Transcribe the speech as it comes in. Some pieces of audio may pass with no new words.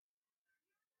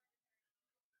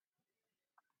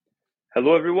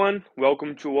Hello, everyone.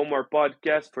 Welcome to one more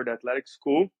podcast for the Athletic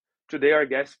School. Today, our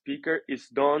guest speaker is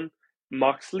Don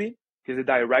Moxley. He's the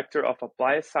director of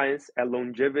applied science at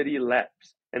Longevity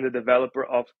Labs and the developer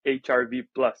of HRV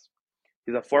Plus.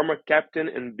 He's a former captain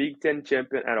and Big Ten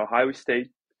champion at Ohio State.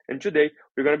 And today,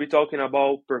 we're going to be talking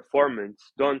about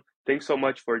performance. Don, thanks so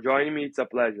much for joining me. It's a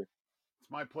pleasure. It's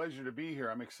my pleasure to be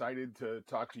here. I'm excited to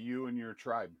talk to you and your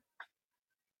tribe.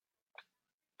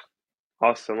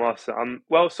 Awesome.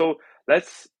 So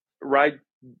let's right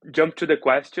jump to the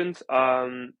questions.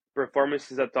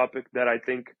 Performance is a topic that I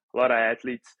think a lot of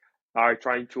athletes are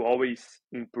trying to always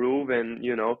improve and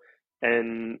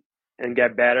and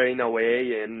get better in a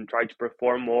way and try to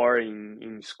perform more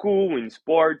in school, in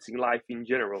sports, in life in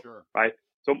general, Sure. right?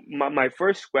 So my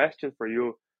first question for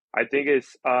you, I think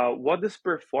is what does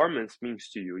performance means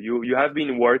to you? You have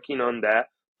been working on that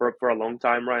for a long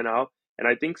time right now, and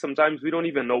I think sometimes we don't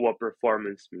even know what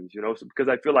performance means, so, because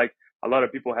I feel like a lot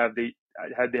of people they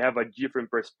have a different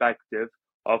perspective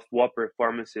of what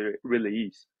performance really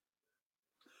is.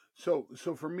 So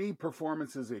for me,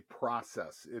 performance is a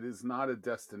process. It is not a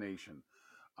destination.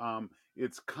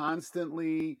 It's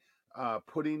constantly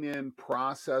putting in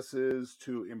processes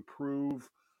to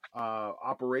improve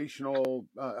operational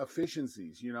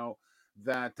efficiencies.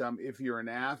 That if you're an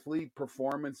athlete,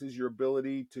 performance is your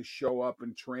ability to show up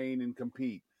and train and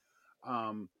compete.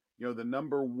 Um, the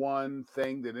number one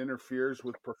thing that interferes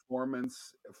with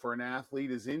performance for an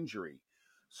athlete is injury.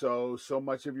 So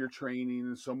much of your training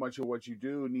and so much of what you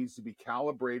do needs to be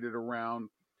calibrated around,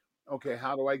 okay,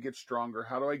 how do I get stronger?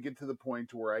 How do I get to the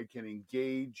point where I can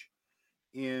engage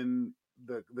in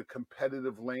the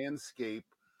competitive landscape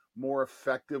more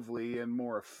effectively and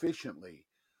more efficiently?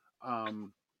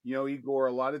 Um, Igor,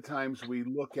 a lot of times we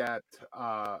look at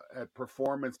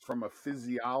performance from a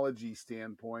physiology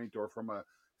standpoint or from a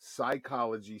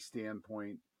psychology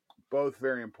standpoint, both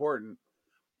very important.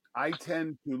 I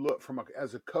tend to look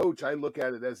as a coach, I look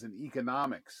at it as an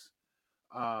economics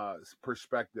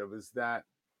perspective. Is that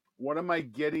what am I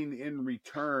getting in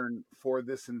return for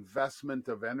this investment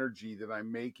of energy that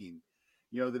I'm making?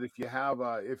 That if you have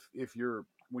if you're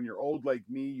when you're old like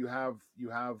me, you have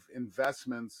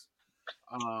investments,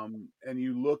 and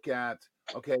you look at,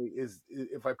 okay, is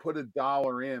if I put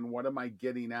 $1 in, what am I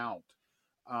getting out?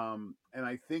 And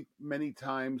I think many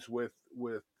times with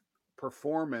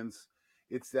performance,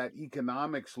 it's that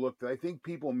economics look that I think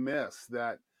people miss,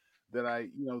 that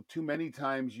too many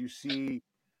times you see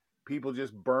people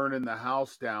just burning the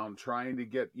house down trying to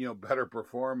get better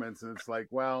performance, and it's like,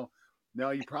 well,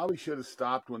 no, you probably should have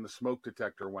stopped when the smoke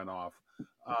detector went off,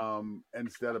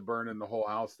 instead of burning the whole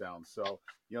house down. So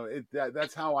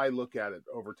that's how I look at it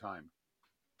over time.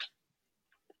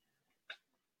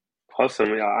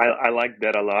 Awesome. Yeah, I like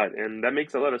that a lot. And that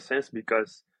makes a lot of sense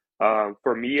because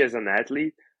for me as an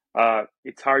athlete,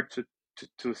 it's hard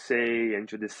to say and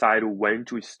to decide when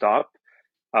to stop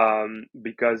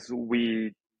because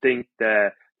we think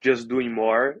that just doing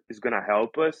more is going to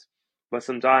help us. But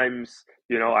sometimes,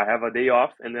 I have a day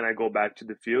off and then I go back to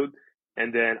the field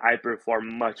and then I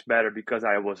perform much better because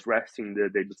I was resting the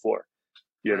day before,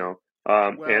 you Right. know.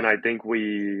 Well, And I think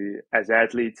we, as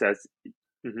athletes,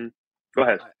 Mhm. Go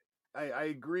ahead. I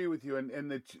agree with you,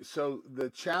 and so the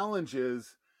challenge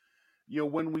is,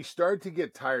 when we start to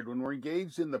get tired, when we're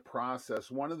engaged in the process,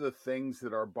 one of the things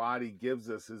that our body gives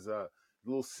us is a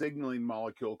little signaling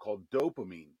molecule called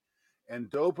dopamine, and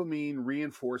dopamine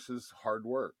reinforces hard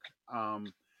work.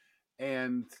 Um,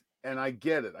 and and I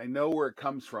get it. I know where it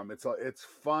comes from. It's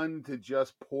fun to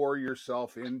just pour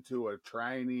yourself into a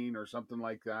training or something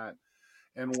like that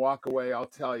and walk away. I'll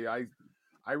tell you,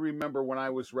 I remember when I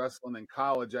was wrestling in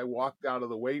college, I walked out of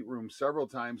the weight room several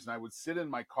times and I would sit in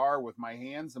my car with my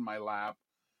hands in my lap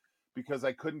because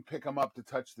I couldn't pick them up to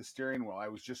touch the steering wheel. I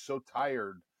was just so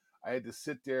tired. I had to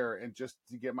sit there and just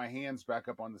to get my hands back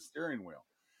up on the steering wheel.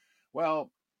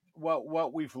 Well,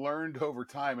 what we've learned over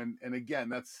time, and again,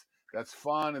 that's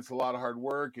fun. It's a lot of hard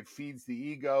work. It feeds the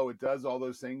ego. It does all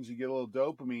those things. You get a little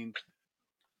dopamine,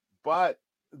 but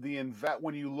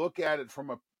when you look at it from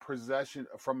a position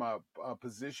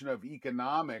of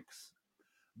economics,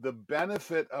 the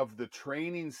benefit of the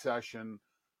training session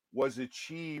was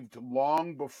achieved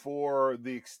long before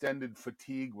the extended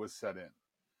fatigue was set in.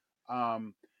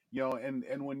 And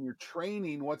when you're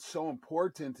training, what's so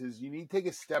important is you need to take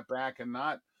a step back and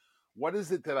not what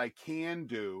is it that I can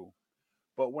do,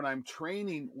 but when I'm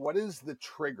training, what is the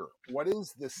trigger? What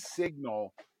is the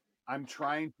signal I'm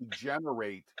trying to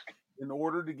generate in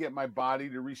order to get my body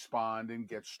to respond and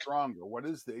get stronger?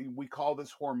 We call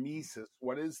this hormesis.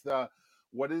 What is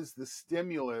the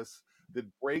stimulus that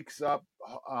breaks up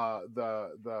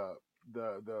the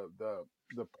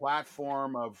the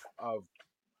platform of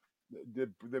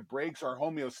that breaks our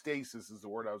homeostasis is the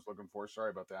word I was looking for.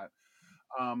 Sorry about that.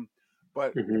 Um,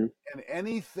 but Mm-hmm. and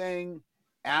anything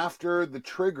after the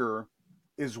trigger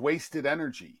is wasted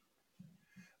energy.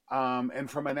 And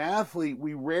from an athlete,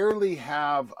 we rarely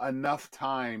have enough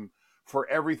time for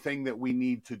everything that we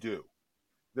need to do.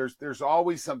 There's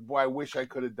always some, boy, I wish I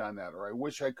could have done that, or I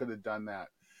wish I could have done that.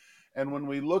 And when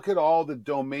we look at all the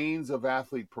domains of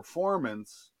athlete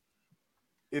performance,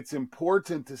 it's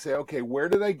important to say, okay, where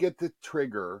did I get the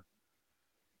trigger,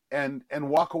 and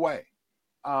walk away,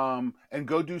 and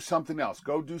go do something else.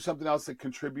 Go do something else that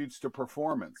contributes to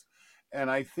performance.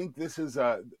 And I think this is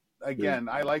again,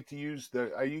 I like to use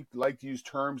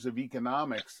terms of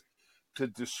economics to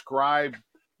describe,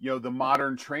 the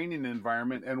modern training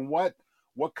environment, and what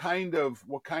kind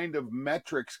of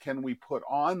metrics can we put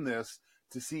on this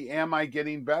to see, am I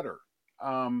getting better?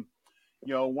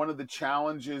 One of the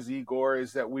challenges, Igor,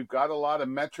 is that we've got a lot of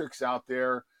metrics out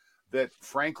there that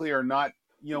frankly are not,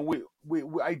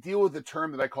 I deal with a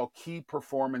term that I call key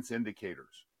performance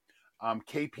indicators,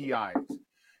 KPIs.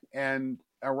 And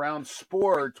around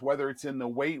sports, whether it's in the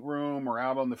weight room or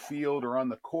out on the field or on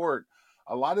the court,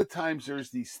 a lot of times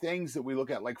there's these things that we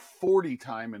look at, like 40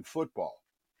 time in football.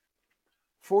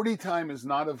 40 time is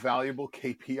not a valuable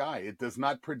KPI. It does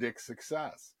not predict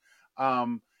success.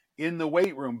 In the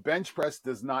weight room, bench press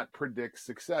does not predict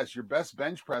success. Your best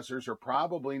bench pressers are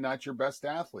probably not your best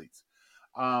athletes.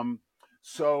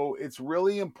 So it's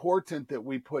really important that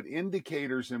we put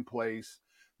indicators in place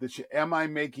that am I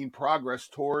making progress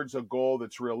towards a goal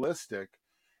that's realistic,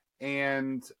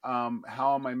 and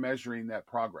how am I measuring that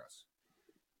progress?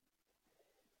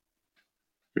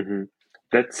 Mm-hmm.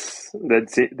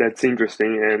 That's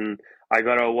interesting, and I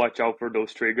gotta watch out for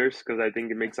those triggers because I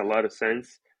think it makes a lot of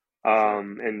sense. Sure.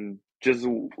 And just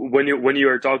when you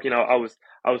were talking, I was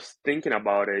thinking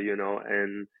about it,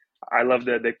 and I love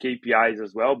the KPIs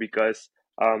as well because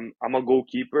I'm a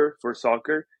goalkeeper for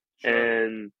soccer, Sure.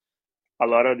 and a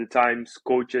lot of the times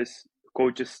coaches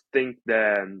think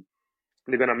that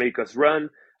they're gonna make us run,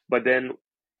 but then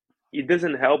it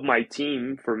doesn't help my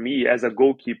team, for me as a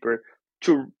goalkeeper,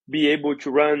 to be able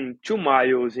to run 2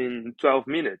 miles in 12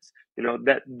 minutes.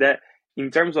 That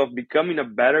in terms of becoming a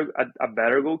better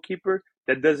goalkeeper,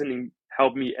 that doesn't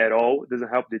help me at all. It doesn't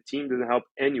help the team. Doesn't help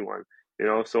anyone.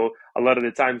 So a lot of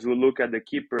the times we'll look at the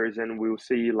keepers and we'll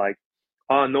see like,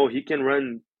 oh no, he can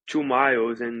run 2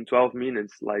 miles in 12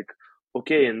 minutes. Like,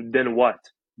 okay, and then what?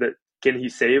 That Can he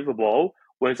save a ball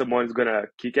when someone's gonna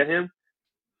kick at him?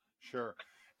 Sure.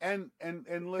 And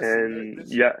listen, And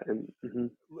this yeah, and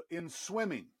mhm, in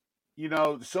swimming,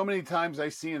 so many times I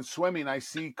see in swimming, I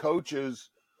see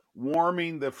coaches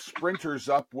warming the sprinters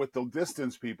up with the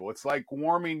distance people. It's like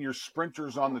warming your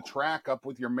sprinters on the track up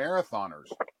with your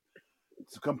marathoners.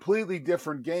 It's a completely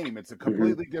different game. It's a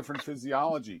mhm, completely different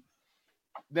physiology.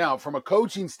 Now, from a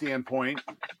coaching standpoint,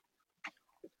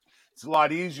 it's a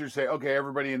lot easier to say, okay,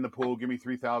 everybody in the pool, give me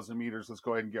 3,000 meters. Let's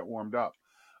go ahead and get warmed up.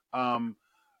 Um,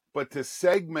 but to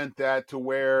segment that to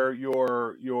where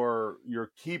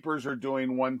your keepers are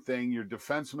doing one thing, your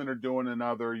defensemen are doing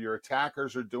another, your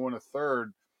attackers are doing a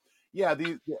third. Yeah,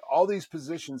 all these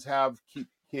positions have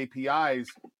KPIs.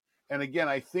 And again,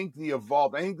 I think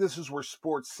I think this is where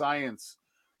sports science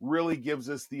really gives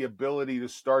us the ability to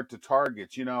start to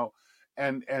target,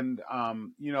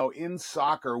 in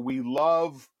soccer, we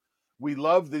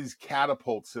love these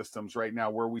catapult systems right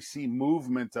now where we see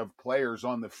movement of players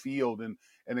on the field, and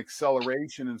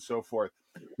acceleration and so forth.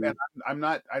 mhm, And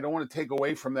I don't want to take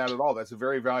away from that at all. That's a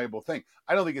very valuable thing.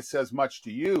 I don't think it says much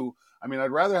to you. I mean,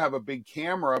 I'd rather have a big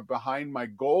camera behind my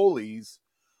goalies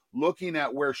looking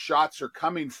at where shots are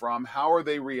coming from. How are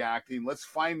they reacting? Let's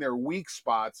find their weak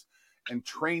spots and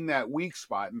train that weak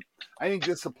spot. And I think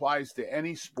this applies to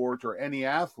any sport or any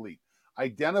athlete.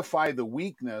 Identify the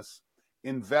weakness,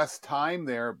 invest time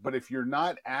there. But if you're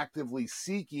not actively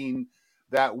seeking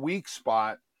that weak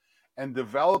spot and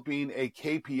developing a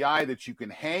KPI that you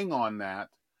can hang on that,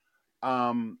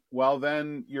 well,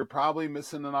 then you're probably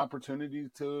missing an opportunity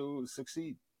to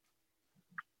succeed.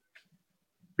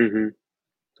 mhm.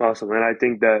 Awesome, and I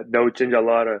think that would change a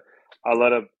lot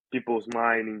of people's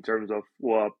mind in terms of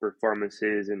what performance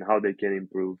is and how they can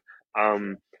improve.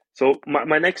 Um, so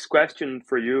my next question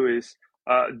for you is,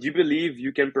 do you believe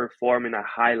you can perform in a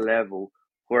high level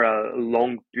for a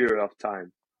long period of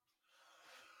time?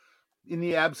 In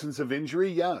the absence of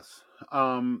injury, yes.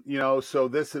 So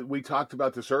this we talked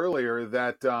about this earlier,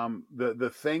 that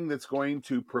the thing that's going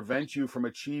to prevent you from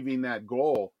achieving that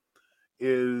goal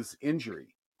is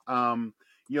injury.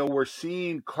 We're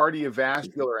seeing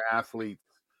cardiovascular athletes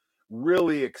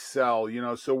really excel.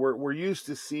 So we're used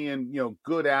to seeing,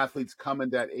 good athletes coming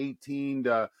that 18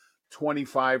 to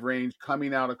 25 range,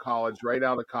 coming out of college, right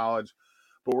out of college.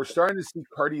 But we're starting to see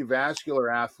cardiovascular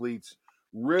athletes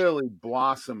really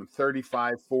blossom at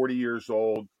 35, 40 years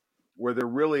old, where they're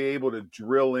really able to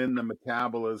drill in the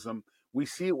metabolism. We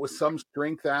see it with some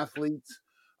strength athletes.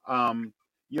 Um,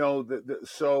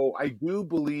 so I do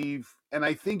believe, and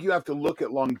I think you have to look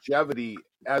at longevity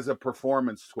as a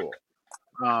performance tool,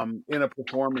 in a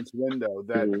performance window,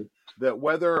 Hmm. that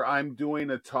whether I'm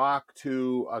doing a talk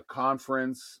to a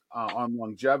conference on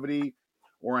longevity,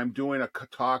 or I'm doing a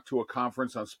talk to a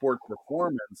conference on sport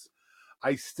performance,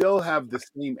 I still have the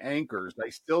same anchors. I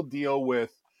still deal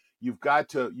with, you've got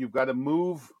to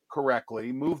move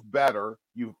correctly, move better.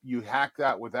 You hack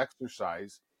that with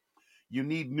exercise. You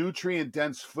need nutrient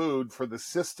dense food for the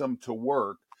system to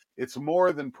work. It's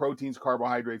more than proteins,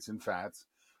 carbohydrates, and fats.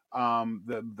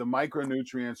 The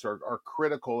micronutrients are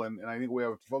critical, and I think we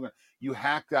have to focus. You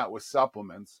hack that with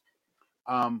supplements.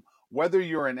 Whether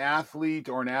you're an athlete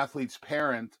or an athlete's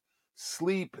parent,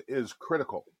 sleep is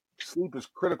critical. Sleep is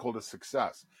critical to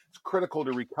success. It's critical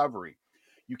to recovery.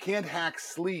 You can't hack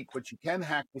sleep, but you can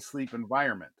hack the sleep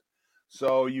environment.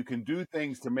 So you can do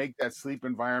things to make that sleep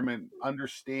environment,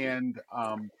 understand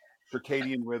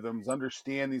circadian rhythms,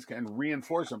 understand these, and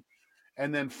reinforce them.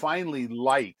 And then finally,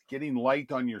 light, getting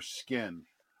light on your skin.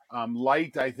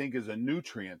 Light, I think, is a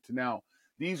nutrient. Now,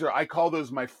 I call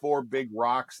those my four big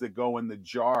rocks that go in the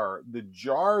jar. The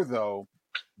jar, though,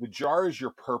 the jar is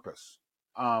your purpose.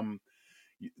 Um,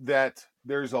 that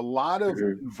there's a lot of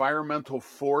Hmm. environmental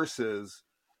forces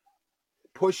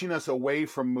pushing us away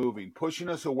from moving, pushing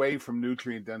us away from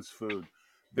nutrient dense food.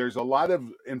 There's a lot of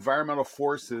environmental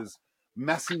forces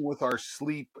messing with our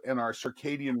sleep and our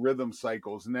circadian rhythm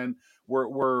cycles. And then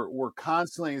we're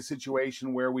constantly in a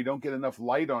situation where we don't get enough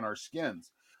light on our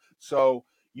skins. So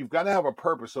you've got to have a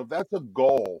purpose. So if that's a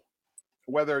goal,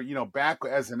 whether, back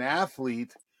as an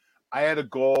athlete, I had a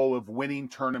goal of winning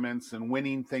tournaments and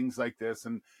winning things like this.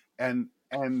 And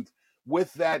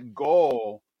with that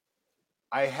goal,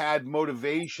 I had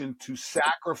motivation to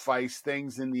sacrifice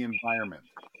things in the environment.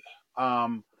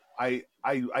 Um, I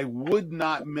would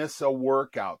not miss a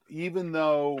workout, even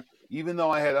though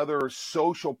I had other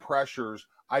social pressures.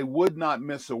 I would not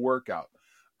miss a workout.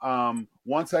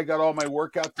 Once I got all my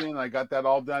workouts in, I got that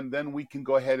all done. Then we can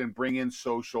go ahead and bring in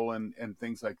social and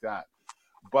things like that.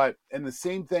 And the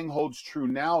same thing holds true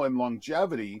now in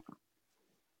longevity.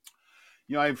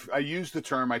 I use the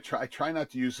term. I try not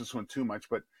to use this one too much,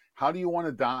 but how do you want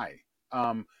to die?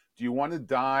 Do you want to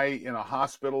die in a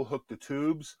hospital hooked to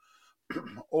tubes,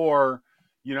 or,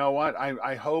 what?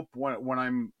 I hope when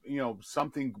I'm,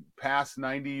 something past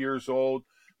 90 years old,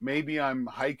 maybe I'm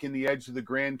hiking the edge of the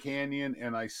Grand Canyon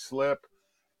and I slip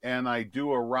and I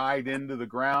do a ride into the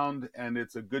ground and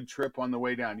it's a good trip on the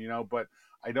way down, but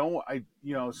I don't,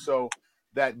 so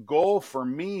that goal for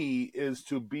me is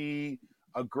to be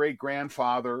a great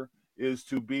grandfather, is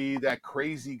to be that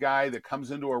crazy guy that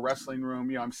comes into a wrestling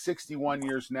room. I'm 61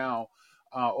 years now,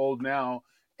 old now.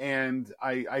 And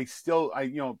I still,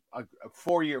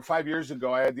 5 years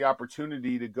ago, I had the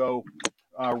opportunity to go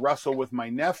wrestle with my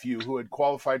nephew who had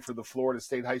qualified for the Florida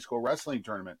State High School Wrestling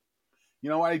Tournament. You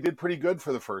know what? I did pretty good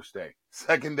for the first day.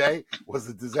 Second day was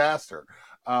a disaster.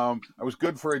 I was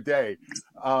good for a day.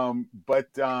 But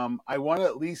I want to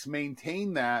at least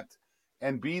maintain that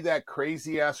and be that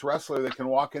crazy ass wrestler that can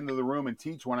walk into the room and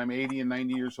teach when I'm 80 and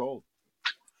 90 years old.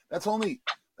 That's only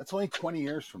 20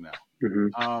 years from now.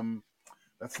 Hmm.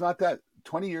 That's not that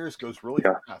 20 years goes really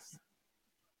Yeah, fast.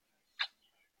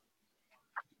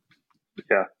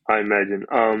 yeah, I imagine.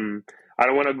 I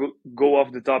don't want to go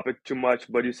off the topic too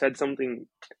much, but you said something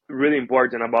really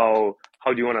important about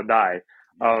how do you want to die.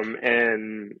 Yeah.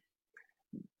 And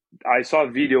I saw a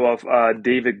video of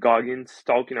David Goggins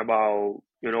talking about,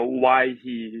 why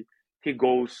he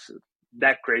goes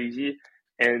that crazy,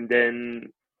 and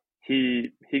then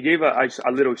he gave a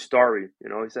little story.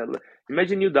 He said,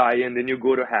 imagine you die and then you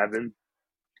go to heaven,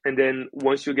 and then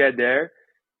once you get there,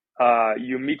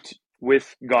 you meet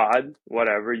with God,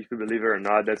 whatever, if you believe it or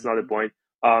not, that's not the Mhm. point.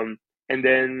 And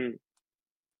then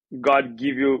God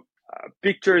give you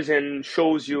pictures and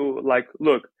shows you like,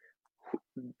 look,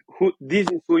 who this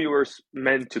is who you were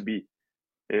meant to be,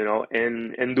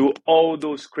 and do all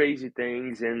those crazy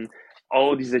things and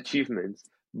all these achievements.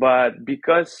 But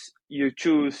because you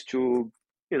choose to,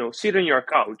 sit on your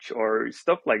couch or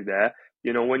stuff like that,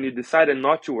 when you decided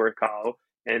not to work out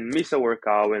and miss a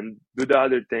workout and do the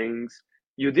other things,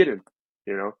 you didn't,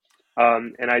 you know.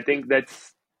 And I think that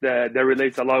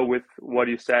relates a lot with what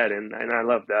you said, and I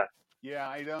love that. Yeah,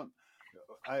 I don't.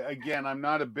 I'm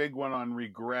not a big one on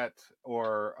regret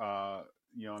or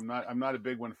I'm not a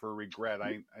big one for regret.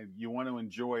 You want to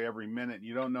enjoy every minute.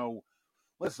 You don't know.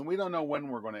 Listen, we don't know when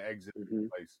we're going to exit Hmm. this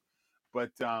place,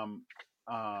 but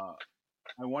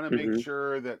I want to make Hmm.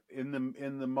 sure that in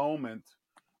the moment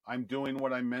I'm doing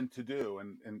what I'm meant to do,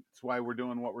 and it's why we're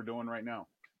doing what we're doing right now.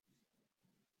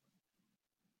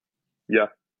 Yeah,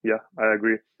 yeah, I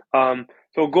agree.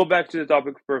 So go back to the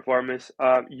topic of performance.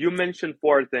 You mentioned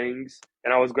four things,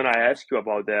 and I was gonna ask you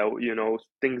about that. You know,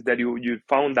 things that you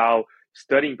found out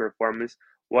studying performance.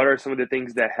 What are some of the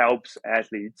things that helps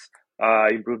athletes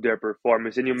improve their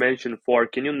performance? And you mentioned four.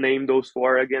 Can you name those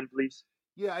four again, please?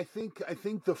 Yeah, I think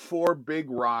the four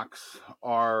big rocks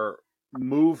are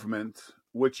movement,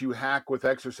 which you hack with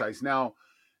exercise. Now,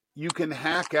 you can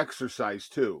hack exercise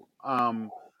too.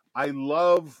 I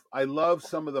love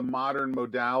some of the modern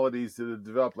modalities that have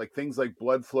developed, like things like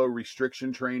blood flow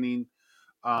restriction training.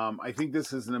 I think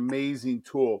this is an amazing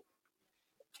tool.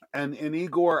 And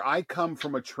Igor, I come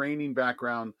from a training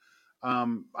background.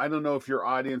 I don't know if your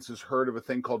audience has heard of a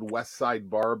thing called West Side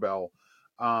Barbell.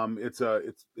 It's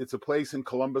a place in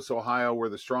Columbus, Ohio, where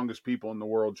the strongest people in the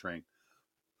world train.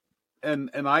 And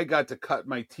I got to cut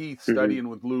my teeth Hmm. studying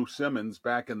with Lou Simmons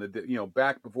back in the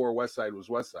back before West Side was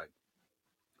West Side.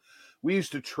 We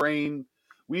used to train.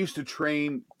 We used to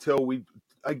train till we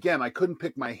again. I couldn't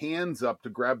pick my hands up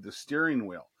to grab the steering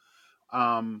wheel.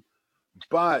 Um,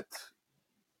 but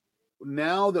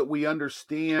now that we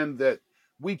understand that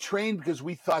we trained because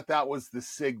we thought that was the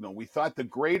signal. We thought the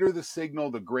greater the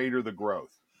signal, the greater the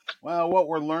growth. Well, what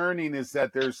we're learning is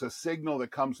that there's a signal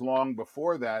that comes long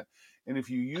before that. And if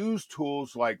you use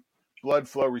tools like blood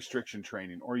flow restriction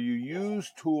training, or you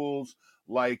use tools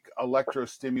like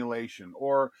electrostimulation,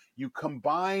 or you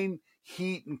combine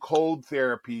heat and cold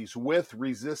therapies with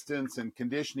resistance and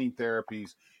conditioning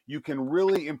therapies, you can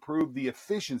really improve the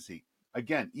efficiency.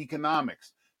 Again, economics,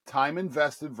 time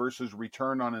invested versus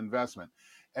return on investment.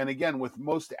 And again, with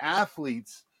most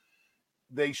athletes,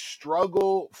 they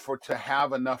struggle for to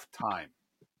have enough time.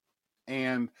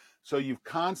 And so you've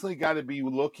constantly got to be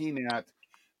looking at,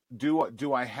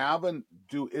 do I have an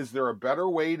do is there a better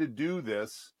way to do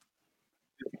this?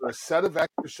 Is there a set of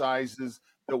exercises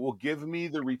that will give me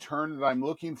the return that I'm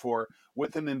looking for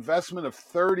with an investment of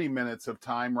 30 minutes of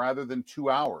time rather than 2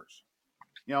 hours?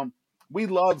 You know, we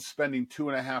loved spending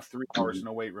 2.5, 3 hours Hmm. in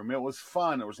a weight room. It was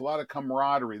fun. There was a lot of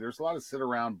camaraderie. There's a lot of sit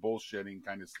around bullshitting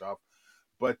kind of stuff.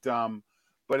 But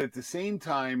at the same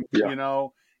time, Yeah.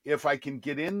 if I can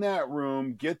get in that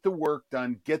room, get the work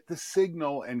done, get the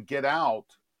signal, and get out,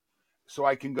 so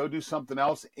I can go do something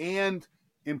else and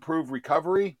improve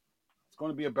recovery, it's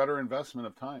going to be a better investment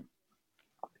of time.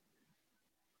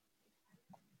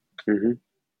 Hmm.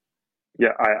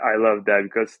 Yeah, I love that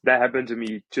because that happened to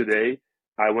me today.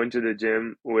 I went to the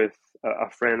gym with a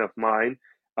friend of mine,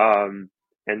 um,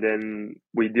 and then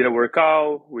we did a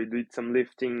workout, we did some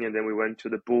lifting, and then we went to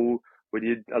the pool. We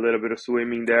did a little bit of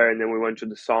swimming there, and then we went to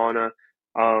the sauna.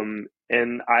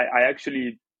 And I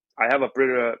actually I have a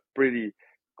pretty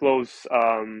close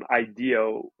idea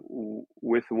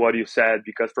with what you said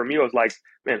because for me it was like,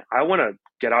 man, I want to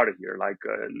get out of here, like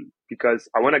because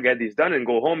I want to get this done and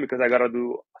go home because I gotta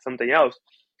do something else.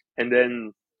 And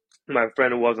then my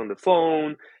friend was on the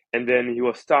phone, and then he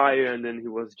was tired, and then he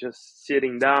was just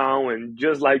sitting down, and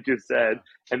just like you said. Yeah.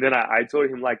 And then I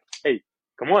told him like, hey,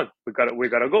 come on, we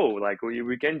gotta go. Like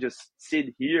we can't just sit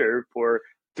here for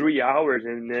 3 hours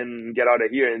and then get out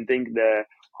of here and think that,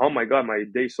 oh my god, my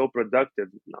day's so productive.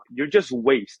 No, you just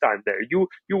waste time there. You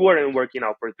weren't working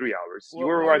out for 3 hours. You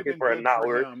Well, it were might have working been for an good for hour,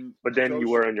 him but then you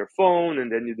were social. on your phone,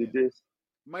 and then you Yeah. did this.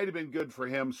 Might have been good for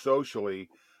him socially,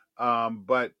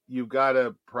 but you've got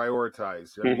to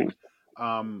prioritize. I Hmm. mean,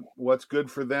 what's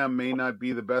good for them may not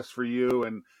be the best for you,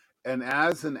 and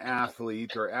as an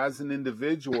athlete or as an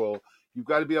individual, you've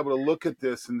got to be able to look at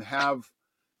this and have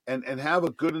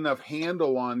a good enough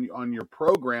handle on your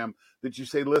program that you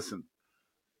say, listen,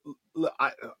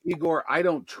 Igor, I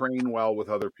don't train well with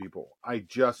other people. I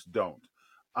just don't.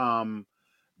 Um,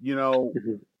 you know,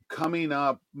 Hmm. coming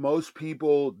up, most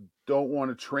people don't want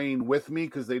to train with me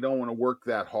because they don't want to work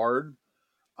that hard,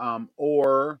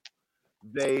 or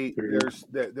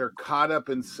they're caught up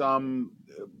in some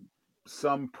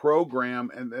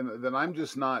program, and then I'm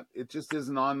just not. It just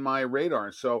isn't on my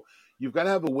radar. So you've got to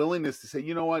have a willingness to say,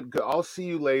 you know what, I'll see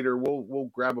you later. We'll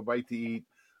grab a bite to eat.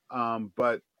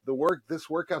 But this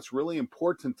workout's really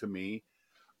important to me.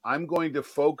 I'm going to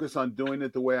focus on doing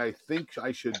it the way I think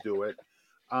I should do it.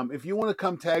 If you want to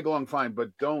come tag along, fine, but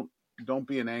don't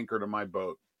be an anchor to my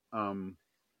boat. Um,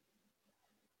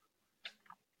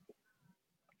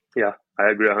 Yeah, I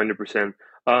agree 100%.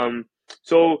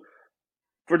 So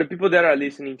for the people that are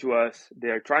listening to us, they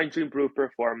are trying to improve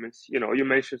performance. You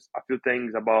mentioned a few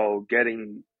things about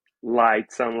getting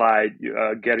light, sunlight,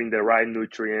 getting the right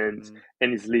nutrients, Mm-hmm.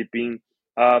 and sleeping.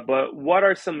 But what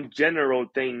are some general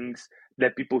things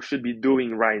that people should be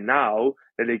doing right now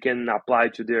that they can apply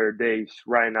to their days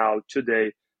right now,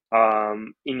 today,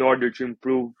 in order to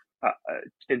improve,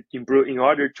 in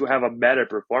order to have a better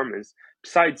performance?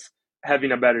 Besides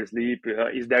having a better sleep,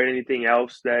 is there anything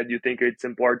else that you think it's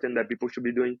important that people should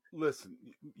be doing? Listen,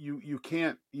 you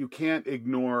can't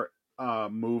ignore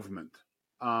movement,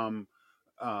 um,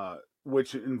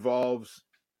 which involves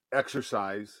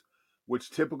exercise,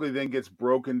 which typically then gets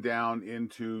broken down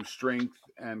into strength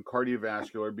and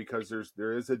cardiovascular, because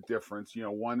there is a difference.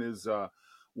 One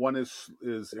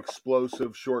is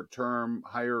explosive, short term,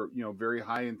 higher, very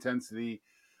high intensity.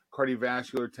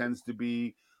 Cardiovascular tends to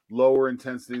be lower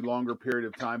intensity, longer period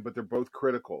of time, but they're both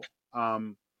critical.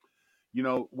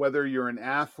 Whether you're an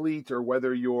athlete or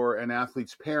whether you're an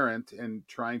athlete's parent and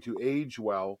trying to age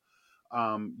well,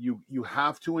 you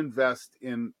have to invest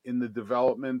in the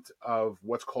development of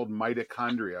what's called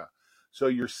mitochondria. So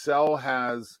your cell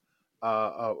has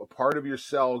a part of your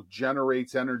cell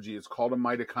generates energy. It's called a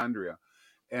mitochondria,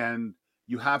 and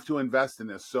you have to invest in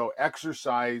this. So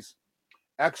exercise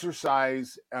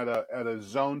at a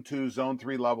zone 2, zone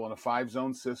 3 level in a 5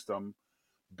 zone system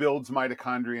builds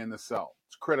mitochondria in the cell.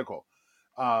 It's critical.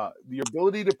 The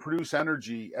ability to produce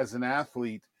energy as an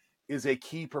athlete is a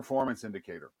key performance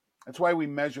indicator. That's why we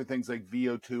measure things like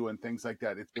VO2 and things like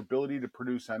that. It's the ability to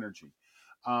produce energy.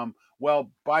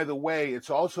 Well, by the way, it's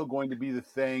also going to be the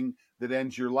thing that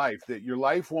ends your life. That your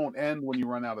life won't end when you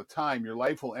run out of time. Your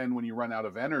life will end when you run out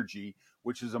of energy,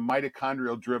 which is a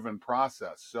mitochondrial driven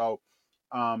process. So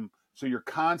you're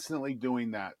constantly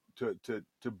doing that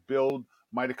to build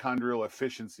mitochondrial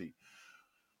efficiency.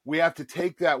 We have to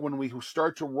take that when we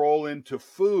start to roll into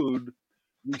food.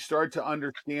 We start to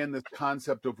understand this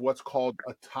concept of what's called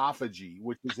autophagy,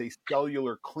 which is a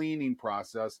cellular cleaning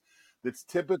process that's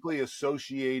typically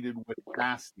associated with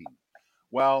fasting.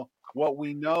 Well, what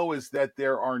we know is that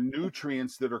there are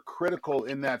nutrients that are critical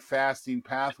in that fasting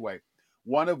pathway,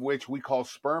 one of which we call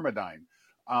spermidine.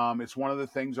 It's one of the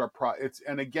things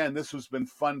and again, this has been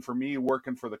fun for me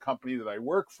working for the company that I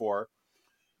work for.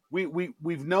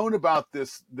 We've known about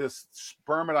this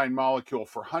spermidine molecule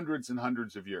for hundreds and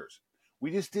hundreds of years.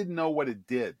 We just didn't know what it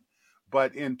did.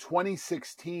 But in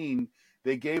 2016,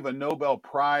 they gave a Nobel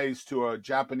Prize to a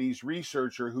Japanese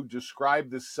researcher who described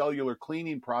the cellular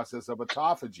cleaning process of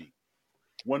autophagy.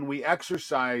 When we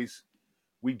exercise,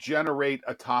 we generate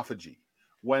autophagy.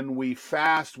 When we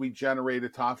fast, we generate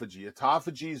autophagy.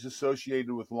 Autophagy is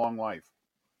associated with long life.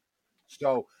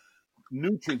 So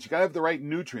nutrients, you got to have the right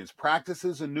nutrients,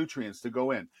 practices and nutrients to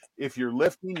go in. If you're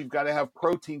lifting, you've got to have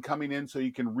protein coming in so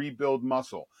you can rebuild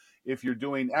muscle. If you're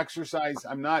doing exercise,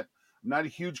 I'm not a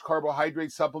huge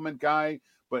carbohydrate supplement guy,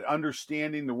 but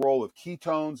understanding the role of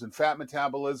ketones and fat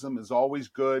metabolism is always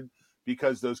good,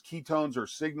 because those ketones are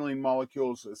signaling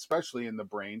molecules, especially in the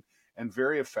brain, and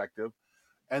very effective.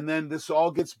 And then this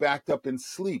all gets backed up in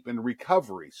sleep and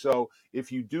recovery. So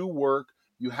if you do work,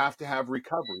 you have to have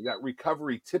recovery. That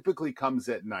recovery typically comes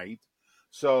at night.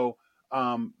 So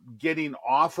getting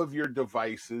off of your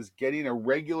devices, getting a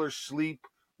regular sleep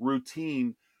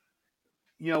routine.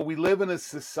 We live in a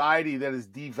society that has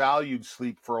devalued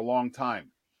sleep for a long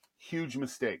time. Huge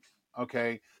mistake.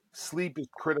 Okay. Sleep is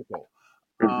critical.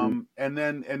 Hmm. And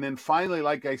then finally,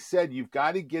 like I said, you've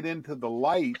got to get into the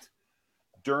light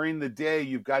during the day.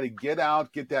 You've got to get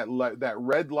out, get that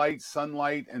red light,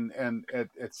 sunlight, and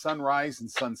at sunrise and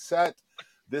sunset.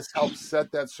 This helps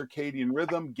set that circadian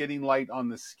rhythm, getting light on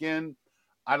the skin.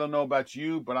 I don't know about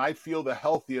you, but I feel the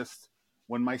healthiest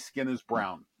when my skin is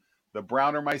brown. The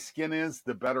browner my skin is,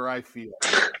 the better I feel.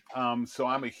 So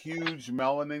I'm a huge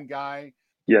melanin guy.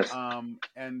 Yes.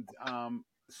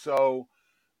 So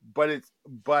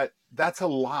but that's a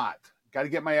lot. Got to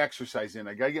get my exercise in.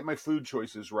 I got to get my food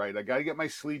choices right. I got to get my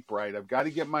sleep right. I've got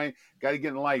to get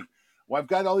in light. Well, I've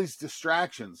got all these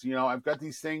distractions. I've got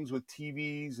these things with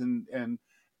TVs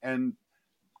and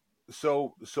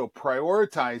so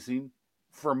prioritizing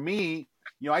for me.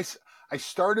 I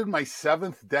started my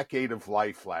 7th decade of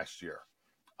life last year.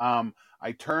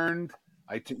 I turned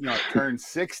I turned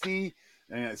 60,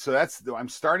 and so I'm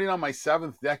starting on my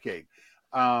 7th decade.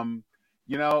 Um,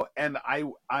 and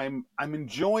I'm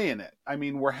enjoying it. I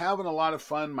mean, we're having a lot of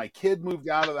fun. My kid moved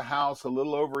out of the house a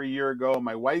little over a year ago.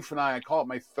 My wife and I call it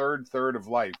my third of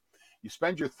life. You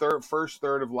spend your first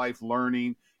third of life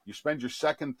learning. You spend your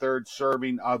second third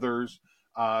serving others,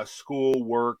 school,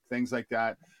 work, things like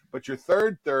that. but your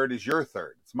third is your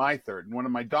third. It's my third. And when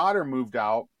my daughter moved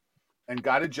out and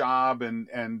got a job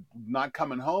and not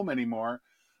coming home anymore,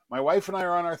 my wife and I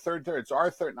are on our third. It's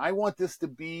our third, and I want this to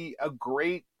be a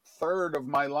great third of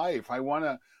my life. I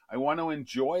want to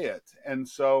enjoy it, and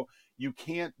so you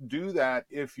can't do that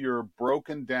if you're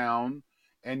broken down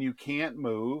and you can't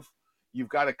move. You've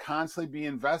got to constantly be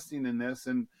investing in this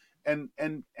and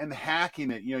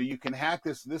hacking it. You can hack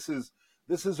this. This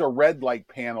is a red light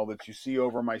panel that you see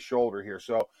over my shoulder here.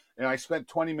 So, and I spent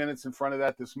 20 minutes in front of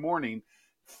that this morning,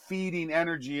 feeding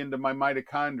energy into my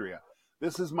mitochondria.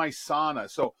 This is my sauna.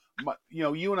 So,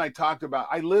 you and I talked about,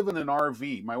 I live in an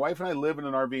RV. My wife and I live in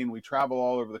an RV, and we travel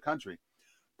all over the country.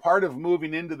 Part of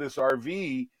moving into this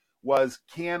RV was,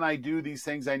 can I do these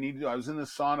things I need to do? I was in the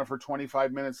sauna for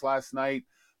 25 minutes last night.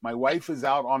 My wife is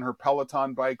out on her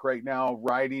Peloton bike right now,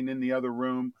 riding in the other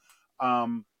room.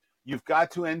 You've got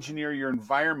to engineer your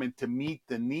environment to meet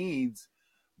the needs,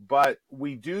 but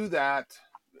we do that.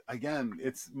 Again,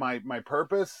 it's my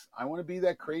purpose. I want to be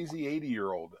that crazy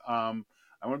 80-year-old.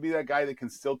 I want to be that guy that can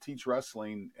still teach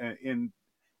wrestling in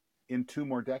 2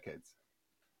 more decades.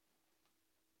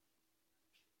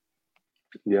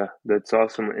 Yeah, that's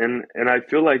awesome. And I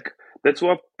feel like that's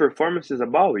what performance is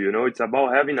about, you know. It's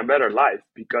about having a better life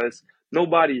because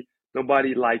nobody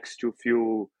nobody likes to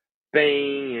feel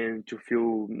pain and to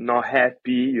feel not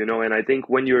happy, you know. And I think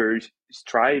when you're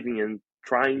striving and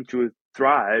trying to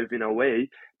thrive in a way,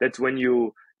 that's when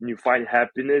you find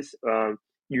happiness.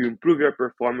 You improve your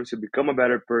performance, you become a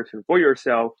better person for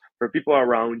yourself, for people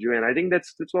around you, and I think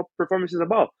that's what performance is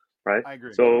about, right? I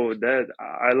agree. So that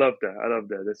I love that. I love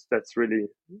that.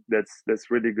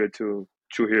 That's really good to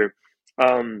hear.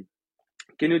 Um,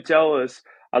 can you tell us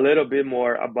a little bit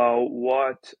more about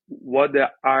what the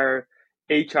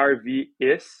HRV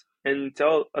is, and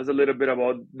tell us a little bit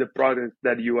about the product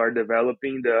that you are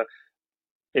developing, the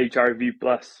HRV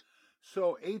Plus?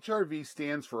 So HRV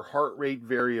stands for heart rate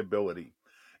variability.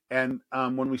 And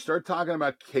when we start talking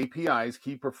about KPIs,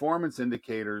 key performance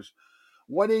indicators,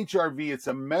 what HRV? It's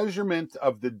a measurement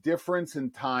of the difference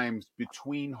in times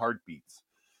between heartbeats.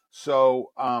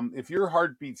 So if your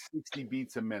heart beats 60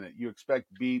 beats a minute, you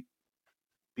expect beat,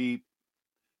 beat,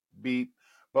 beat.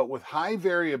 But with high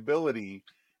variability,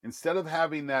 instead of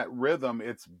having that rhythm,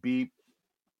 it's beep,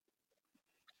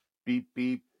 beep,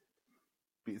 beep,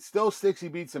 beep. It's still 60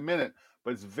 beats a minute,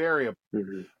 but it's variable.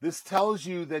 Hmm. This tells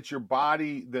you that your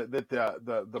body, that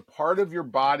the part of your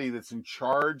body that's in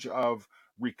charge of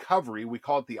recovery, we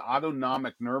call it the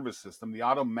autonomic nervous system, the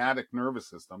automatic nervous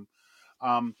system.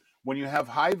 When you have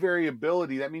high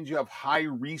variability, that means you have high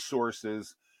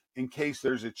resources in case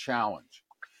there's a challenge.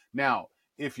 Now,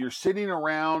 if you're sitting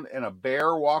around and a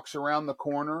bear walks around the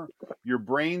corner, your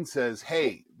brain says,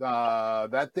 "Hey,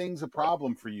 that thing's a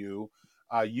problem for you.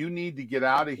 You need to get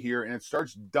out of here," and it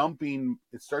starts dumping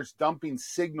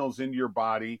signals into your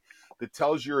body that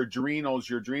tells your adrenals.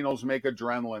 Your adrenals make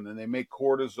adrenaline, and they make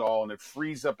cortisol, and it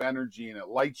frees up energy, and it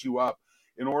lights you up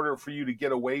in order for you to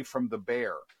get away from the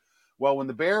bear. Well, when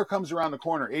the bear comes around the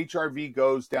corner, HRV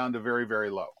goes down to very, very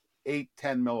low,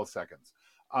 8-10 milliseconds.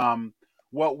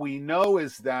 What we know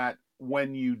is that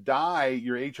when you die,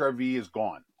 your HRV is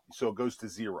gone, so it goes to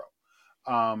zero.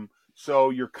 So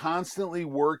you're constantly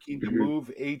working to Hmm.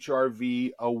 move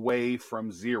HRV away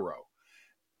from zero.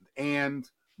 And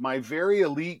my very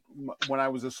elite, when I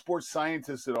was a sports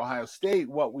scientist at Ohio State,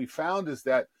 what we found is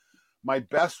that my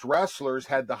best wrestlers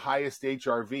had the highest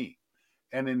HRV.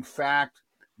 And in fact,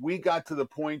 we got to the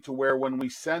point to where when we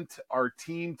sent our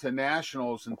team to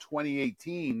nationals in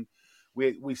 2018,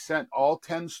 we sent all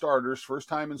 10 starters, first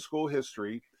time in school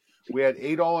history. We had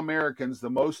 8 All-Americans, the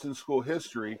most in school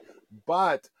history.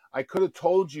 But I could have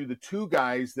told you the 2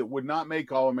 guys that would not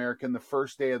make All-American the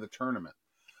first day of the tournament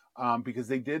because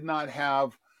they did not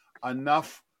have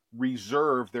enough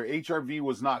reserve. Their HRV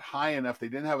was not high enough. They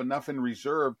didn't have enough in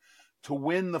reserve to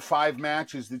win the 5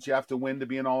 matches that you have to win to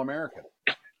be an All-American.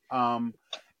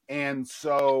 And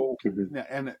so, Hmm.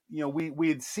 and we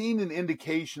had seen an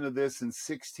indication of this in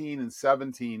 16 and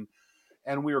 17,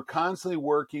 and we were constantly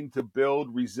working to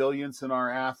build resilience in our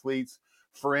athletes.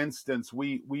 For instance,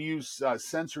 we use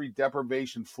sensory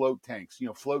deprivation float tanks.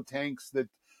 Float tanks that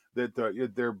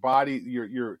their body,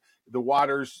 the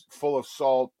water's full of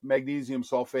salt, magnesium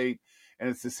sulfate, and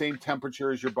it's the same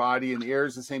temperature as your body, and the air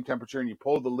is the same temperature, and you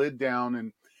pull the lid down,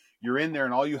 and you're in there,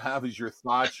 and all you have is your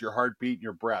thoughts, your heartbeat, and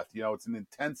your breath. It's an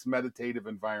intense meditative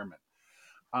environment.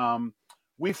 Um,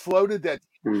 we floated that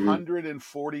Hmm.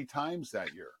 140 times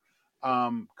that year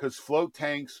because float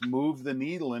tanks move the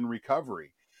needle in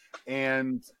recovery.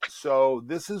 And so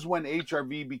this is when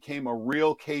HRV became a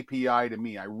real KPI to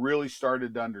me. I really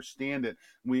started to understand it.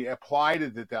 We applied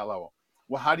it at that level.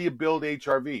 Well, how do you build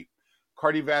HRV?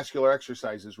 Cardiovascular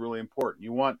exercise is really important.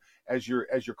 You want, as your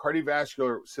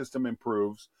cardiovascular system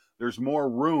improves, there's more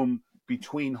room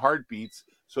between heartbeats,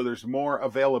 so there's more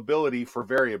availability for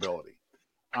variability.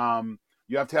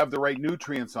 You have to have the right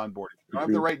nutrients on board. If you don't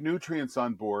have the Mhm. right nutrients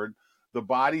on board, the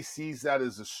body sees that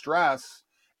as a stress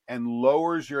and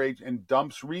lowers your age and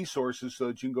dumps resources so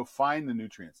that you can go find the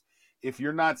nutrients. If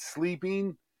you're not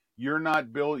sleeping, you're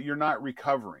not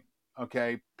recovering.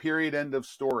 Okay, period, end of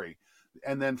story.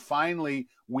 And then finally,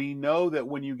 we know that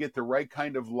when you get the right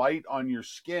kind of light on your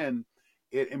skin,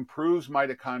 it improves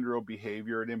mitochondrial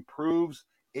behavior, it improves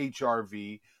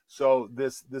HRV. So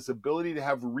this ability to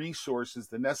have resources,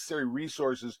 the necessary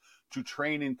resources to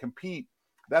train and compete,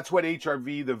 that's what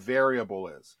HRV, the variable,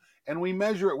 is. And we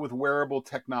measure it with wearable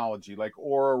technology like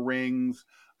Aura rings,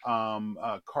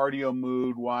 cardio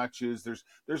mood watches.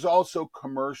 There's also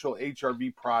commercial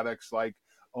HRV products like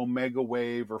Omega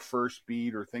Wave or First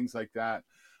Beat or things like that.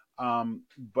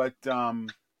 But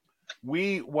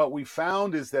we what we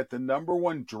found is that the number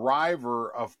one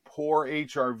driver of poor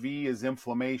HRV is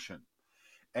inflammation.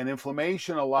 And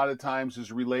inflammation a lot of times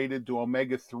is related to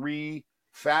omega-3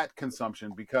 fat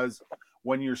consumption, because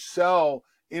when your cell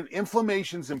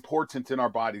inflammation is important in our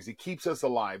bodies. It keeps us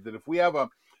alive. That if we have a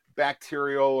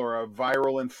bacterial or a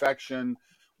viral infection,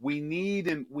 we need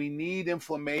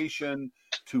inflammation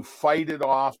to fight it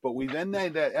off, but we then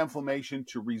need that inflammation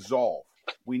to resolve.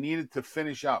 We need it to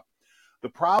finish up. The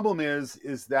problem is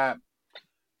that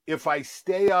if I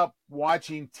stay up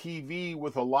watching TV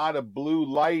with a lot of blue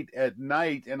light at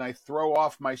night and I throw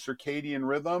off my circadian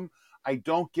rhythm, I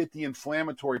don't get the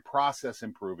inflammatory process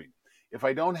improving. If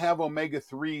I don't have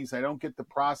omega-3s, I don't get the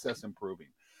process improving.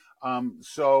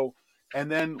 So,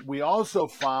 and then we also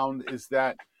found is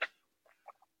that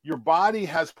your body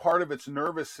has part of its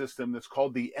nervous system that's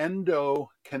called the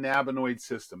endocannabinoid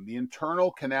system, the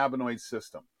internal cannabinoid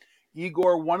system.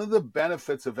 Igor, one of the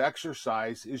benefits of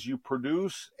exercise is you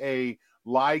produce a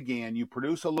ligand, you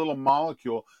produce a little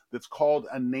molecule that's called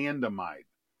anandamide.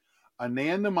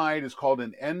 Anandamide is called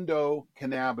an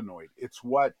endocannabinoid.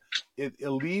 It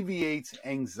alleviates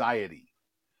anxiety.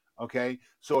 Okay.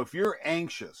 So if you're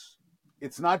anxious,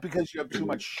 it's not because you have too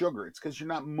much Mhm. sugar, it's because you're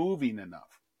not moving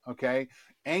enough. Okay.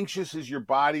 Anxious is your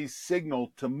body's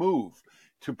signal to move,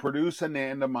 to produce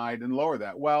anandamide and lower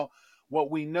that. Well, what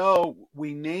we know,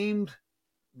 we named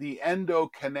the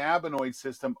endocannabinoid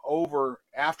system over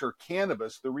after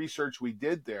cannabis, the research we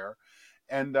did there.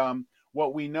 And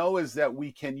what we know is that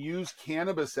we can use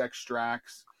cannabis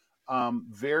extracts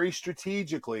very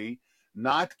strategically,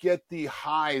 not get the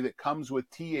high that comes with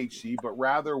THC, but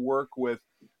rather work with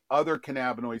other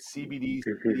cannabinoids, CBD,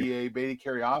 Mhm. CBDA, beta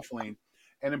caryophyllene,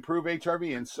 and improve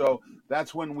HRV. And so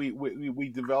that's when we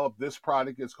developed this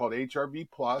product. It's called HRV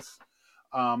Plus.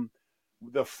 Um,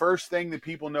 the first thing that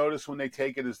people notice when they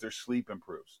take it is their sleep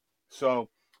improves. So,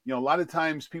 a lot of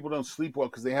times people don't sleep well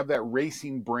because they have that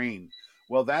racing brain.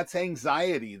 Well, that's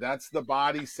anxiety. That's the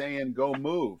body saying, "Go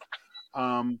move."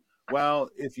 Um,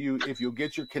 well, if you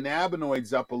get your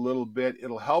cannabinoids up a little bit,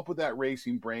 it'll help with that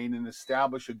racing brain and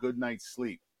establish a good night's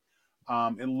sleep.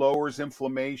 It lowers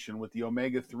inflammation with the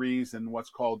omega-3s and what's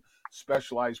called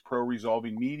specialized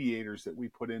pro-resolving mediators that we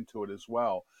put into it as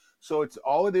well. So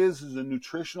it is a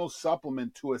nutritional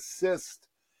supplement to assist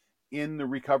in the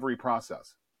recovery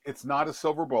process. It's not a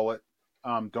silver bullet.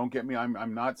 Don't get me.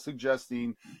 I'm not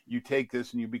suggesting you take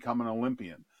this and you become an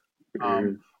Olympian.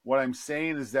 Mhm. What I'm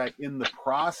saying is that in the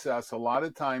process, a lot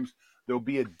of times there'll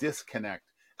be a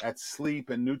disconnect at sleep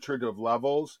and nutritive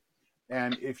levels.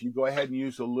 And if you go ahead and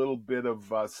use a little bit of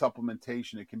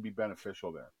supplementation, it can be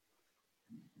beneficial there.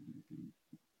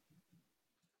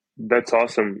 That's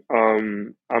awesome.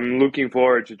 I'm looking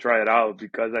forward to try it out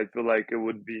because I feel like it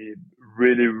would be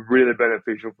really, really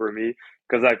beneficial for me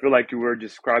because I feel like you were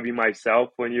describing myself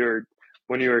when you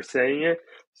were saying it.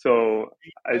 So Do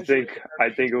you I measure think I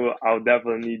HRV? think I'll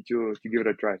definitely need to give it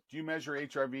a try. Do you measure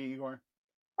HRV, Igor?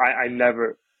 I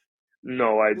never.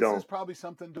 No, I This is don't. probably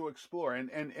something to explore. Do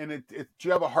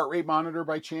you have a heart rate monitor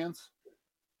by chance?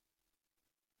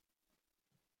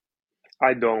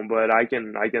 I don't, but I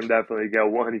can definitely get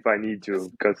one if I need This to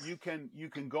because you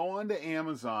can go onto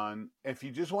Amazon if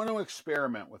you just want to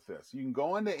experiment with this. You can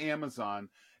go onto Amazon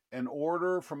and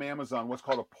order from Amazon what's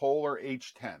called a Polar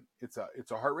H10. It's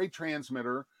a heart rate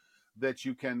transmitter that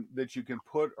you can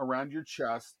put around your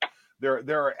chest. There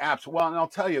are apps. Well, and I'll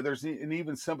tell you, there's an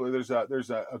even simpler. There's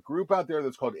a group out there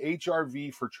that's called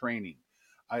HRV for Training.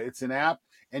 It's an app,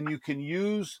 and you can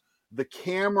use the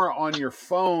camera on your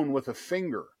phone with a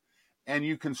finger, and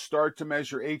you can start to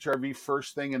measure HRV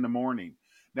first thing in the morning.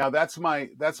 Now that's my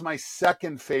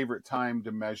second favorite time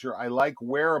to measure. I like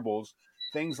wearables,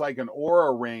 things like an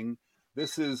Aura ring.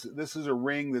 This is a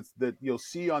ring that you'll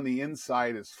see on the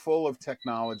inside is full of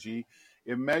technology.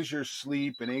 It measures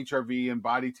sleep and HRV and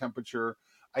body temperature.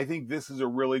 I think this is a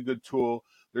really good tool.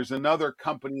 There's another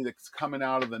company that's coming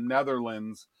out of the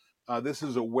Netherlands. This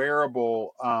is a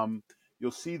wearable.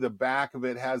 You'll see the back of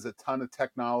it has a ton of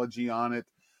technology on it.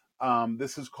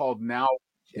 This is called Now,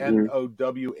 Mm-hmm.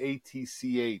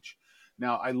 Nowatch.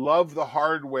 Now, I love the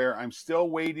hardware. I'm still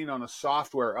waiting on a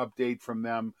software update from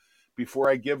them before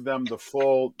I give them the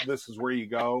full, this is where you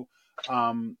go.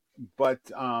 But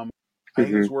I think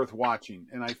Mm-hmm. it's worth watching.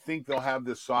 And I think they'll have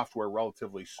this software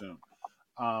relatively soon.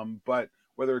 But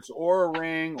whether it's Aura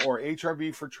Ring or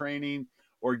HRV for training,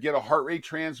 or get a heart rate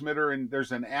transmitter, and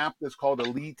there's an app that's called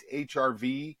Elite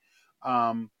HRV.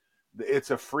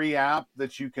 It's a free app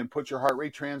that you can put your heart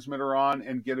rate transmitter on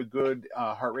and get a good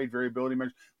heart rate variability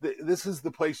measure. This is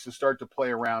the place to start to play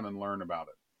around and learn about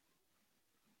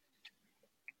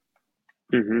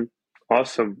it. Mm-hmm.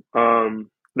 Awesome.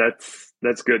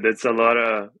 That's good. That's a lot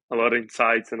of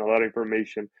insights and a lot of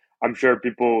information. I'm sure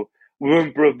people will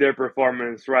improve their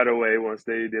performance right away once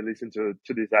they listen to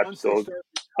this Once they episode. start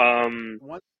Um,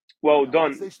 once well yeah,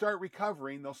 once done. they start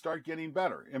recovering, they'll start getting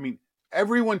better. I mean,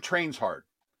 everyone trains hard.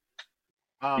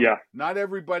 Yeah. Not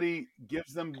everybody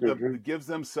Mm-hmm. gives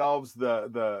themselves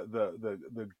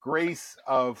the grace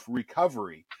of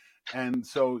recovery, and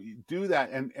so do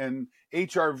that. And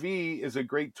HRV is a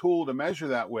great tool to measure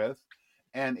that with,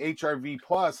 and HRV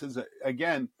plus is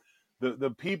again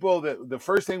the people that the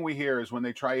first thing we hear is when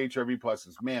they try HRV plus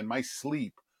is, man, my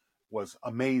sleep was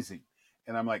amazing,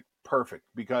 and I'm like, perfect,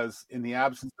 because in the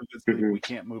absence of good sleep Mm-hmm. we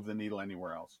can't move the needle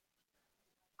anywhere else.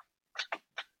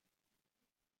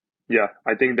 Yeah,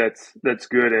 I think that's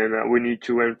good, and we need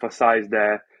to emphasize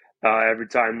that every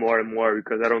time more and more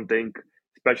because I don't think,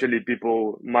 especially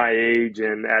people my age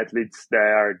and athletes that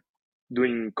are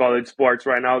doing college sports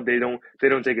right now, they don't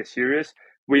take it serious.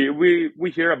 We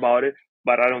hear about it,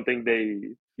 but I don't think they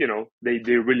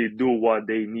really do what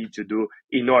they need to do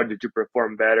in order to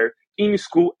perform better in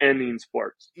school and in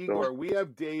sports. So Igor, we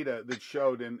have data that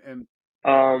showed, and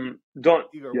don't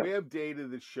Igor, yeah. we have data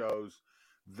that shows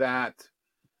that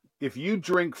if you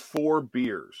drink 4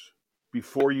 beers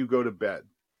before you go to bed,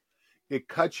 it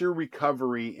cuts your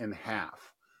recovery in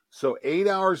half. So 8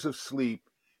 hours of sleep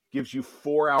gives you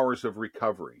 4 hours of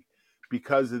recovery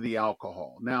because of the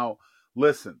alcohol. Now,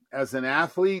 listen, as an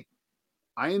athlete,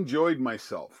 I enjoyed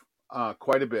myself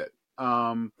quite a bit.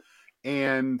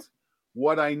 And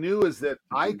what I knew is that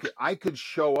I Mhm. could, I could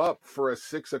show up for a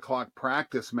 6 o'clock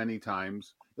practice many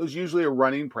times. It was usually a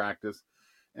running practice,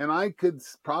 and I could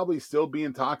probably still be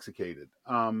intoxicated.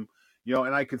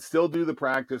 And I could still do the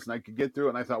practice, and I could get through it.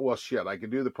 And I thought, well, shit, I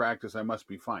could do the practice. I must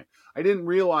be fine. I didn't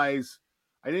realize,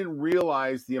 I didn't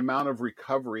realize the amount of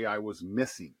recovery I was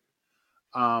missing.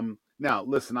 Now,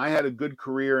 listen, I had a good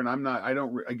career, and I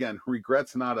don't, again,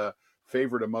 regrets not a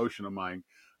favorite emotion of mine.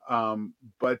 Um,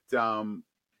 but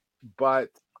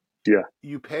Yeah.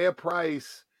 you pay a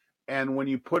price, and when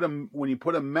you put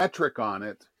a metric on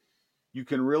it, you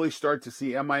can really start to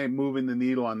see, am I moving the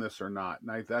needle on this or not?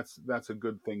 And that's a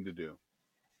good thing to do.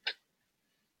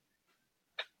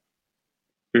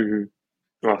 Hmm.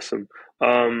 Awesome.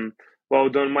 Um, well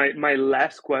done. My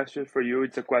last question for you,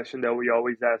 it's a question that we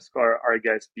always ask our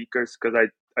guest speakers because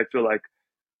I feel like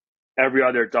every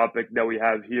other topic that we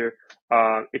have here,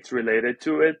 it's related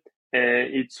to it.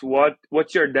 And it's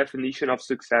what's your definition of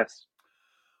success?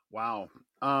 Wow.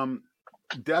 Um,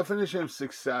 Definition of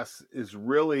success is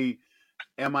really,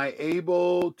 am I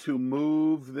able to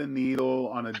move the needle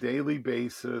on a daily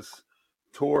basis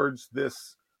towards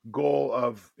this goal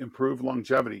of improved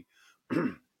longevity?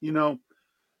 you know,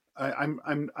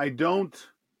 I don't,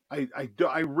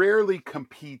 I rarely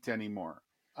compete anymore.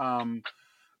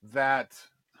 That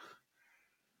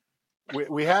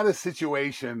we had a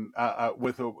situation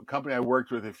with a company I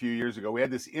worked with a few years ago. We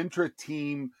had this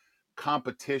intra-team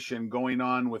competition going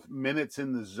on with minutes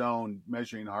in the zone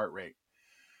measuring heart rate,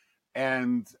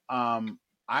 and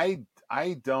I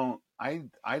don't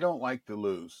like to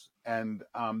lose, and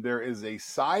there is a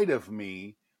side of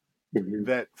me Hmm.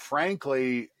 that,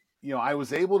 frankly, I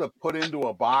was able to put into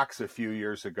a box a few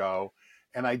years ago,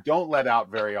 and I don't let out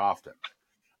very often.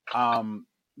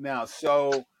 Now,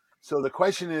 so the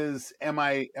question is, am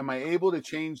I able to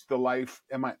change the life?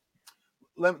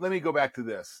 Let me go back to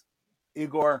this,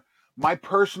 Igor. My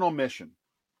personal mission: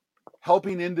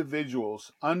 helping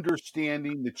individuals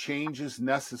understanding the changes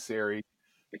necessary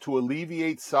to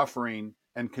alleviate suffering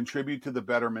and contribute to the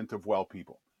betterment of well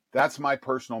people. That's my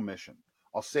personal mission.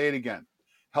 I'll say it again.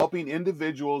 Helping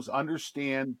individuals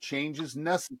understand changes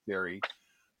necessary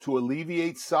to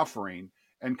alleviate suffering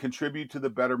and contribute to the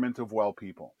betterment of well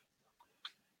people.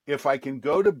 If I can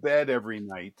go to bed every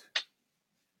night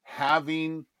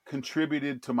having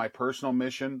contributed to my personal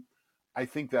mission, I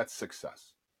think that's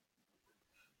success.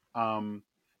 And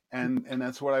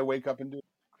that's what I wake up and do.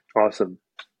 Awesome.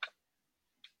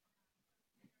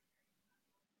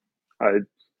 I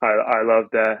I love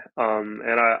that.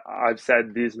 And I've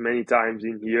said this many times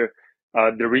in here.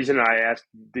 The reason I ask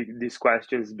these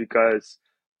questions is because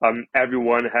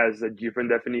everyone has a different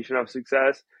definition of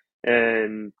success,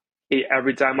 and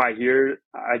every time I hear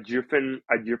a different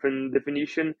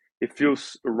definition, it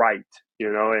feels right,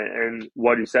 you know. And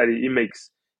what you said, it makes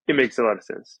a lot of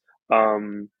sense.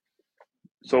 Um,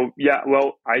 so yeah,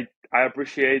 well, I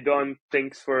appreciate, Don.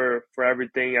 Thanks for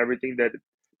everything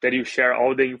that you share,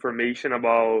 all the information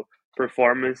about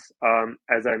performance.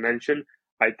 As I mentioned,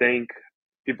 I think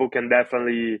people can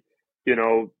definitely, you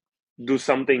know, do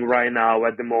something right now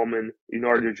at the moment in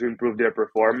order to improve their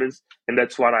performance, and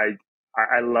that's what I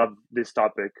love this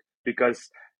topic, because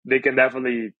they can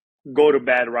definitely go to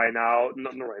bed right now.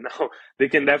 Not right now. They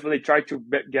can definitely try to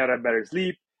get a better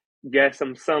sleep, get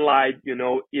some sunlight, eat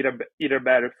a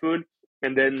better food,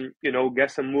 and then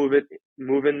get some movement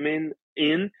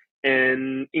in,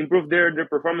 and improve their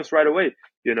performance right away.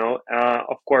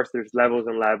 Of course, there's levels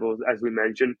and levels, as we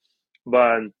mentioned,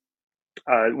 but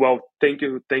well, thank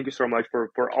you so much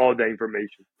for all the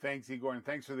information. Thanks, Igor, and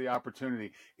thanks for the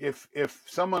opportunity. If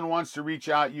someone wants to reach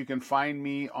out, you can find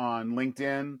me on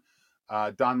LinkedIn,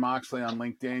 Don Moxley on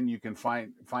LinkedIn. You can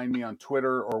find me on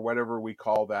Twitter, or whatever we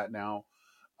call that now.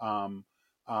 That's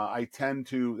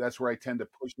where I tend to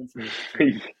push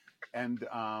information. And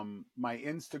my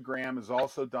Instagram is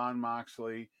also Don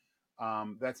Moxley.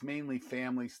 That's mainly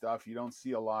family stuff. You don't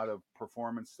see a lot of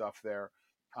performance stuff there.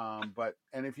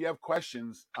 And if you have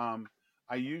questions,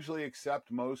 I usually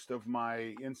accept most of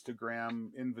my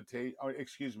Instagram invitation. Oh,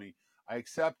 excuse me. I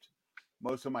accept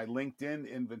most of my LinkedIn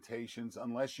invitations,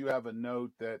 unless you have a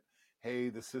note that, hey,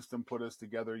 the system put us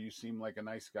together, you seem like a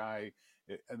nice guy,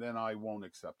 and then I won't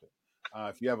accept it.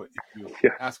 If you Yeah,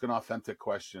 ask an authentic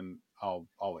question, I'll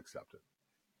accept it.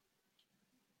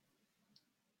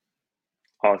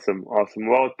 awesome.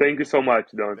 Well, thank you so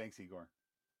much, Don. Thanks, Igor.